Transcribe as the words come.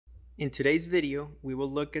In today's video, we will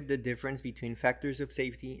look at the difference between factors of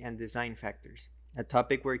safety and design factors, a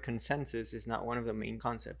topic where consensus is not one of the main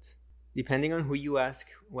concepts. Depending on who you ask,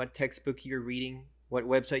 what textbook you're reading, what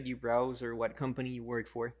website you browse, or what company you work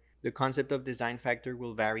for, the concept of design factor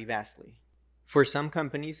will vary vastly. For some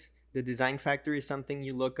companies, the design factor is something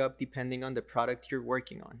you look up depending on the product you're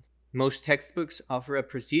working on. Most textbooks offer a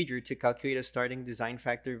procedure to calculate a starting design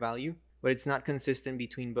factor value, but it's not consistent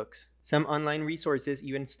between books. Some online resources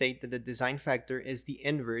even state that the design factor is the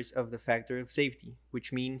inverse of the factor of safety,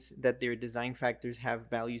 which means that their design factors have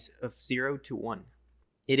values of 0 to 1.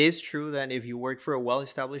 It is true that if you work for a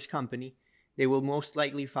well-established company, they will most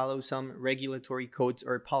likely follow some regulatory codes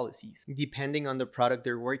or policies, depending on the product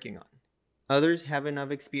they're working on. Others have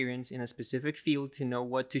enough experience in a specific field to know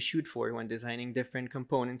what to shoot for when designing different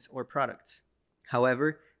components or products.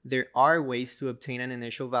 However, there are ways to obtain an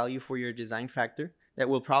initial value for your design factor that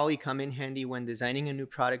will probably come in handy when designing a new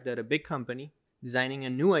product at a big company, designing a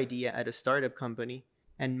new idea at a startup company,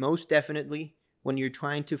 and most definitely when you're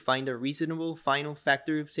trying to find a reasonable final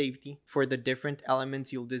factor of safety for the different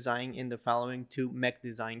elements you'll design in the following two mech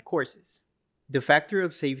design courses. The factor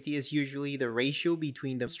of safety is usually the ratio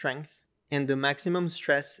between the strength and the maximum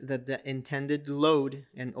stress that the intended load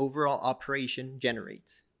and overall operation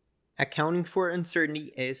generates. Accounting for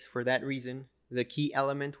uncertainty is, for that reason, the key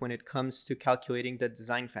element when it comes to calculating the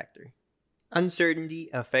design factor. Uncertainty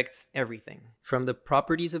affects everything, from the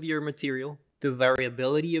properties of your material, the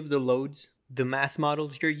variability of the loads, the math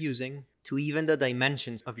models you're using, to even the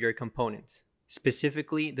dimensions of your components,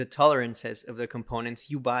 specifically the tolerances of the components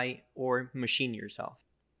you buy or machine yourself.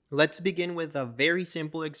 Let's begin with a very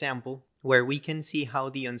simple example where we can see how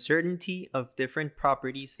the uncertainty of different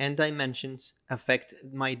properties and dimensions affect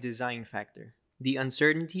my design factor. The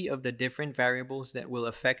uncertainty of the different variables that will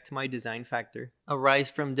affect my design factor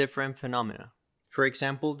arise from different phenomena. For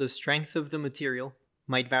example, the strength of the material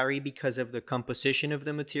might vary because of the composition of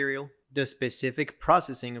the material, the specific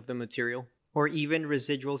processing of the material, or even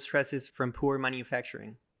residual stresses from poor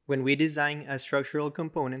manufacturing. When we design a structural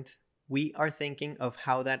component, we are thinking of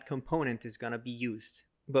how that component is going to be used.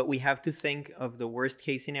 But we have to think of the worst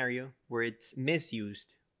case scenario where it's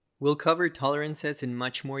misused. We'll cover tolerances in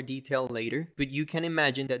much more detail later, but you can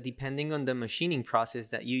imagine that depending on the machining process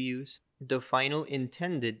that you use, the final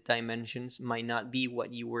intended dimensions might not be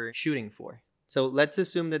what you were shooting for. So let's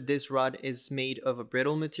assume that this rod is made of a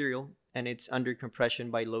brittle material and it's under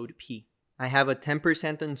compression by load P. I have a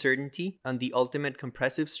 10% uncertainty on the ultimate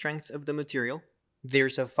compressive strength of the material.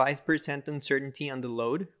 There's a 5% uncertainty on the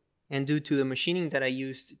load. And due to the machining that I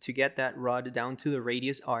used to get that rod down to the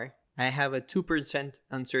radius R, I have a 2%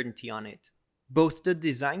 uncertainty on it. Both the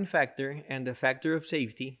design factor and the factor of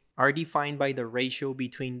safety are defined by the ratio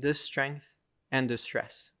between the strength and the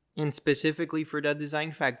stress. And specifically for the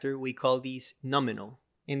design factor, we call these nominal.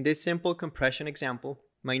 In this simple compression example,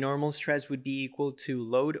 my normal stress would be equal to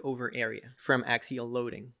load over area from axial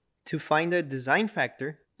loading. To find the design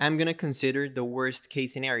factor, I'm going to consider the worst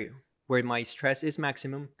case scenario, where my stress is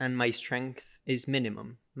maximum and my strength is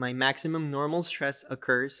minimum. My maximum normal stress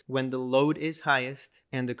occurs when the load is highest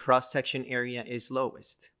and the cross-section area is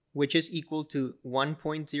lowest, which is equal to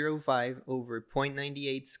 1.05 over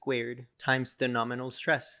 0.98 squared times the nominal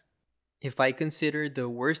stress. If I consider the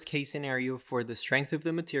worst case scenario for the strength of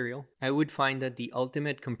the material, I would find that the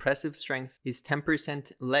ultimate compressive strength is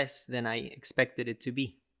 10% less than I expected it to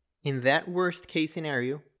be. In that worst case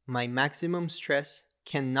scenario, my maximum stress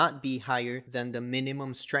cannot be higher than the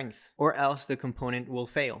minimum strength, or else the component will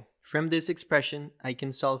fail. From this expression, I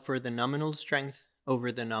can solve for the nominal strength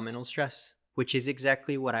over the nominal stress, which is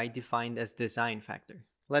exactly what I defined as design factor.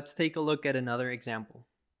 Let's take a look at another example,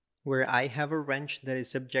 where I have a wrench that is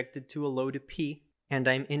subjected to a load P, and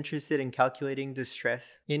I'm interested in calculating the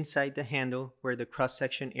stress inside the handle where the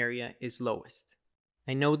cross-section area is lowest.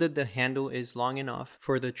 I know that the handle is long enough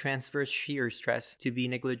for the transverse shear stress to be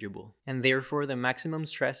negligible, and therefore the maximum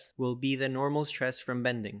stress will be the normal stress from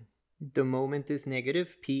bending. The moment is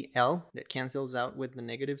negative PL, that cancels out with the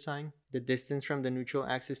negative sign. The distance from the neutral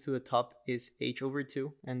axis to the top is h over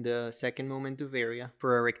 2, and the second moment of area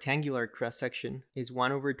for a rectangular cross-section is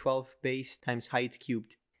 1 over 12 base times height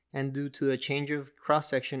cubed. And due to the change of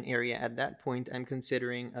cross-section area at that point, I'm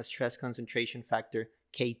considering a stress concentration factor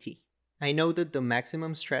KT. I know that the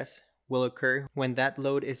maximum stress will occur when that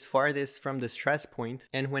load is farthest from the stress point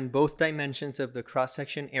and when both dimensions of the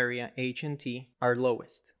cross-section area H and T are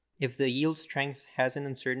lowest. If the yield strength has an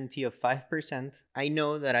uncertainty of 5%, I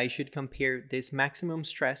know that I should compare this maximum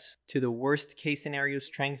stress to the worst case scenario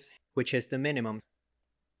strength, which is the minimum.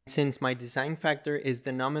 Since my design factor is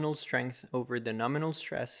the nominal strength over the nominal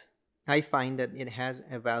stress, I find that it has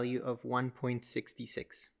a value of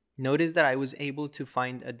 1.66. Notice that I was able to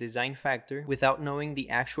find a design factor without knowing the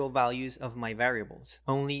actual values of my variables,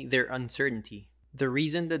 only their uncertainty. The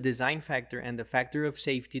reason the design factor and the factor of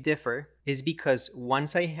safety differ is because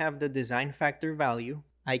once I have the design factor value,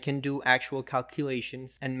 I can do actual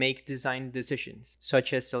calculations and make design decisions,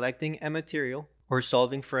 such as selecting a material or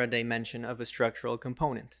solving for a dimension of a structural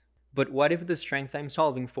component. But what if the strength I'm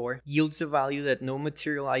solving for yields a value that no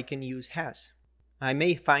material I can use has? I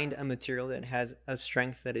may find a material that has a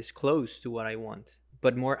strength that is close to what I want,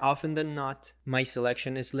 but more often than not, my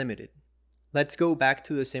selection is limited. Let's go back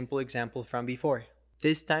to the simple example from before,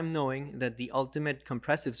 this time knowing that the ultimate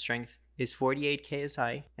compressive strength is 48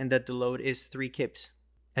 kSI and that the load is 3 kips.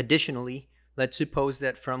 Additionally, let's suppose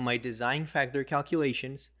that from my design factor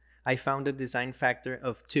calculations, I found a design factor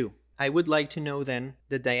of 2. I would like to know then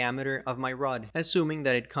the diameter of my rod, assuming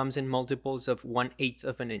that it comes in multiples of 1/8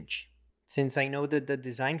 of an inch. Since I know that the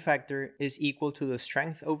design factor is equal to the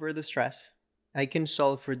strength over the stress, I can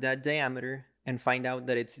solve for that diameter and find out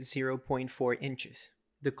that it's 0.4 inches.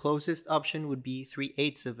 The closest option would be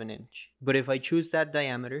 3/8 of an inch. But if I choose that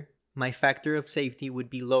diameter, my factor of safety would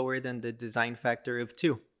be lower than the design factor of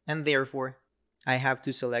 2, and therefore, I have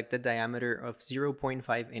to select a diameter of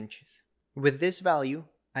 0.5 inches. With this value,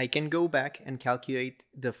 I can go back and calculate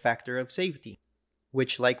the factor of safety,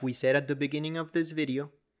 which, like we said at the beginning of this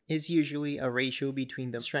video, is usually a ratio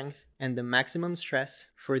between the strength and the maximum stress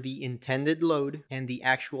for the intended load and the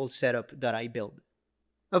actual setup that I build.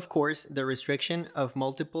 Of course, the restriction of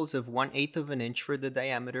multiples of 1/8 of an inch for the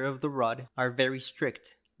diameter of the rod are very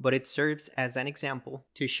strict, but it serves as an example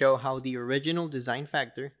to show how the original design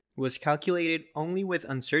factor was calculated only with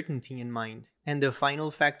uncertainty in mind, and the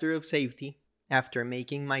final factor of safety, after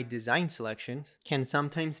making my design selections, can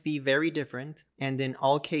sometimes be very different, and in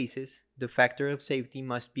all cases, the factor of safety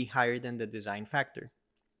must be higher than the design factor.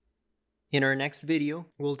 In our next video,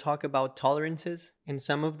 we'll talk about tolerances and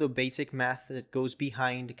some of the basic math that goes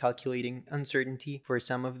behind calculating uncertainty for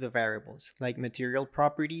some of the variables, like material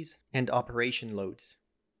properties and operation loads.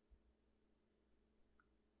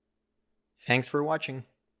 Thanks for watching.